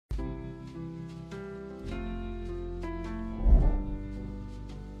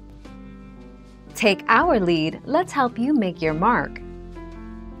Take our lead, let's help you make your mark.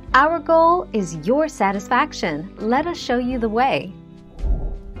 Our goal is your satisfaction. Let us show you the way.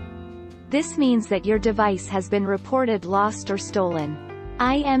 This means that your device has been reported lost or stolen.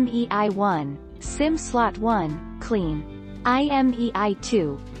 IMEI 1, SIM slot 1, clean. IMEI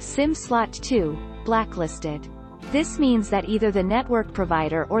 2, SIM slot 2, blacklisted. This means that either the network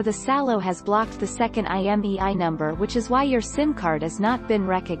provider or the SALO has blocked the second IMEI number, which is why your SIM card has not been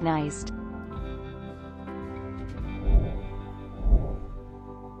recognized.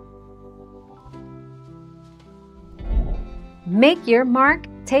 Make your mark,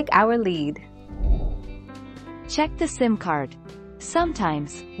 take our lead. Check the SIM card.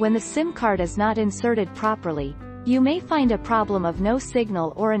 Sometimes, when the SIM card is not inserted properly, you may find a problem of no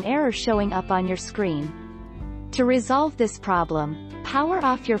signal or an error showing up on your screen. To resolve this problem, power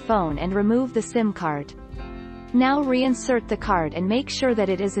off your phone and remove the SIM card. Now reinsert the card and make sure that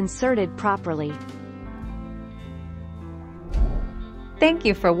it is inserted properly. Thank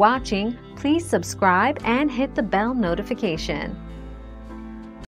you for watching. Please subscribe and hit the bell notification.